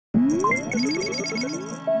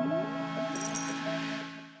Hello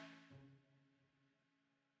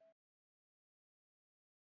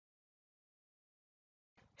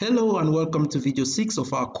and welcome to video 6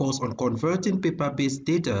 of our course on converting paper-based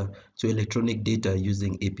data to electronic data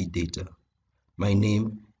using EpiData. My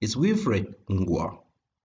name is Wilfred Ngwa.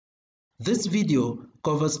 This video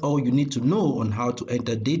covers all you need to know on how to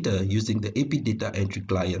enter data using the EpiData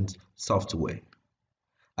EntryClient software.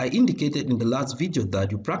 I indicated in the last video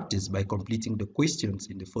that you practice by completing the questions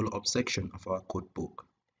in the follow-up section of our codebook.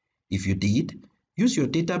 If you did, use your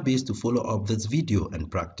database to follow up this video and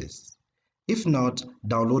practice. If not,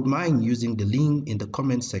 download mine using the link in the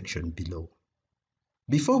comment section below.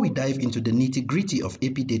 Before we dive into the nitty-gritty of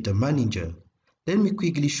EpiData Manager, let me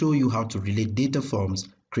quickly show you how to relate data forms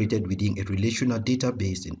created within a relational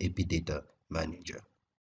database in EpiData Manager.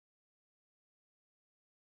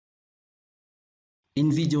 In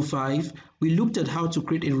video 5, we looked at how to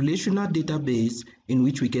create a relational database in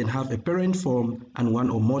which we can have a parent form and one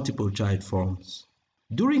or multiple child forms.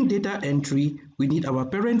 During data entry, we need our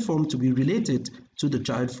parent form to be related to the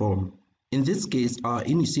child form. In this case, our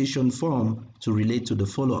initiation form to relate to the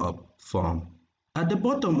follow-up form. At the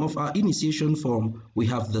bottom of our initiation form, we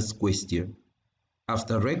have this question.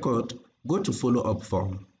 After record, go to follow-up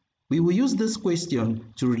form. We will use this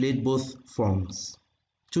question to relate both forms.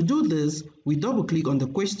 To do this, we double-click on the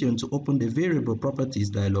question to open the variable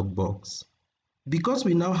properties dialog box. Because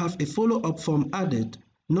we now have a follow-up form added,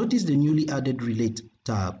 notice the newly added Relate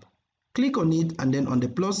tab. Click on it and then on the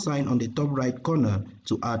plus sign on the top right corner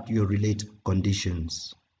to add your relate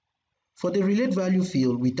conditions. For the relate value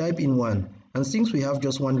field, we type in 1, and since we have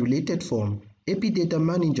just one related form, EpiData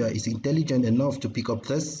Manager is intelligent enough to pick up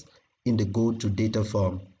this in the Go to Data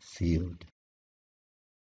Form field.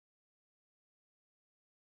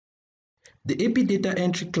 The EpiData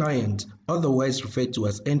EntryClient, otherwise referred to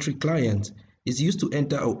as EntryClient, is used to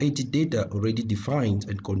enter or edit data already defined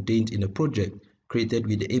and contained in a project created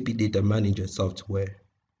with the EpiData Manager software.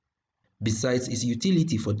 Besides its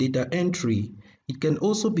utility for data entry, it can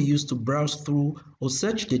also be used to browse through or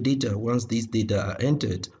search the data once these data are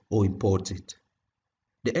entered or imported.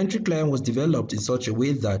 The EntryClient was developed in such a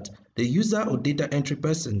way that the user or data entry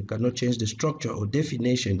person cannot change the structure or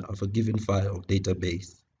definition of a given file or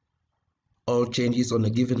database. All changes on a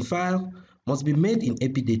given file must be made in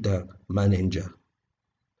EpiData Manager.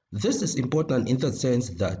 This is important in the sense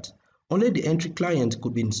that only the EntryClient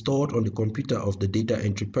could be installed on the computer of the data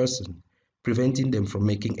entry person, preventing them from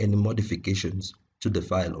making any modifications to the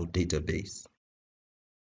file or database.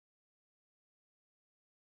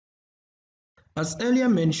 As earlier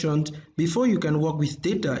mentioned, before you can work with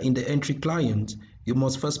data in the EntryClient, you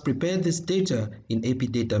must first prepare this data in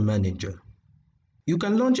EpiData Manager. You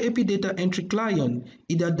can launch EpiData EntryClient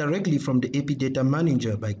either directly from the EpiData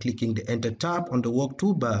Manager by clicking the Enter tab on the Work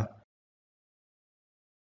toolbar,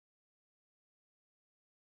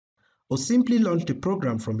 or simply launch the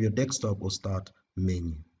program from your desktop or Start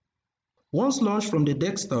menu. Once launched from the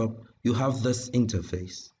desktop, you have this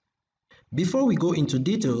interface. Before we go into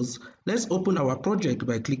details, let's open our project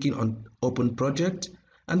by clicking on Open Project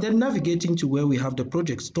and then navigating to where we have the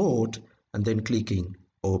project stored and then clicking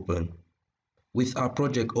Open. With our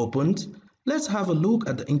project opened, let's have a look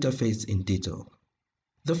at the interface in detail.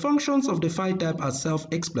 The functions of the file type are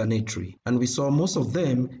self-explanatory, and we saw most of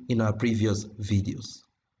them in our previous videos.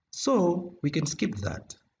 So we can skip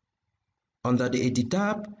that. Under the Edit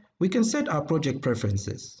tab, we can set our project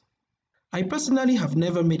preferences. I personally have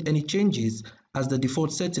never made any changes as the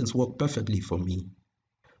default settings work perfectly for me.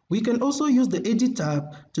 We can also use the Edit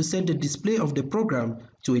tab to set the display of the program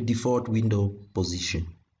to a default window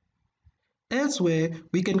position. Elsewhere,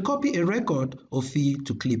 we can copy a record or field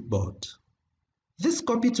to clipboard. This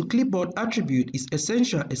copy to clipboard attribute is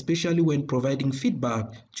essential, especially when providing feedback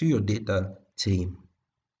to your data team.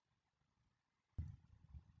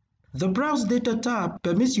 The Browse Data tab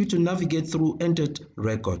permits you to navigate through entered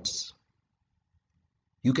records.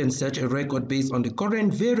 You can search a record based on the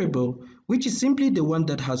current variable, which is simply the one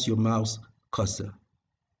that has your mouse cursor.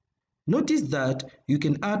 Notice that you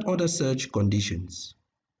can add other search conditions.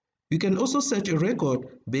 You can also search a record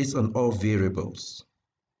based on all variables.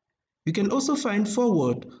 You can also find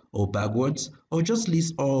forward or backwards or just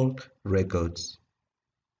list all records.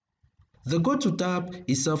 The Go To tab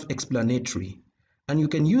is self-explanatory, and you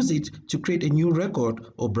can use it to create a new record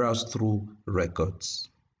or browse through records.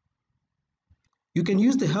 You can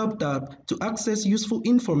use the Help tab to access useful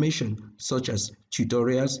information such as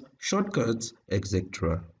tutorials, shortcuts,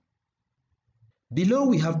 etc. Below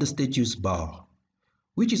we have the status bar,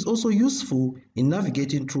 which is also useful in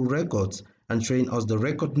navigating through records and showing us the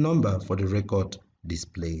record number for the record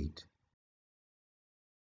displayed.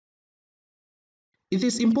 It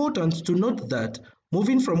is important to note that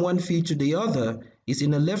moving from one field to the other is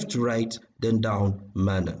in a left to right, then down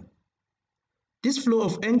manner. This flow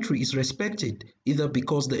of entry is respected either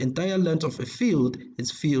because the entire length of a field is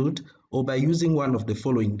filled or by using one of the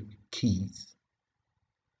following keys: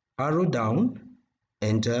 arrow down,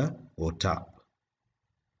 enter, or tab.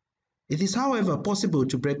 It is, however, possible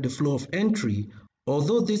to break the flow of entry,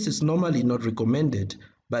 although this is normally not recommended,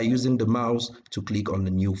 by using the mouse to click on a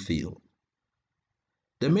new field.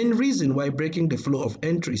 The main reason why breaking the flow of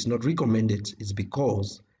entry is not recommended is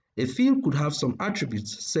because a field could have some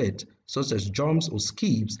attributes set, such as jumps or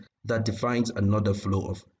skips, that defines another flow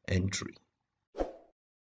of entry.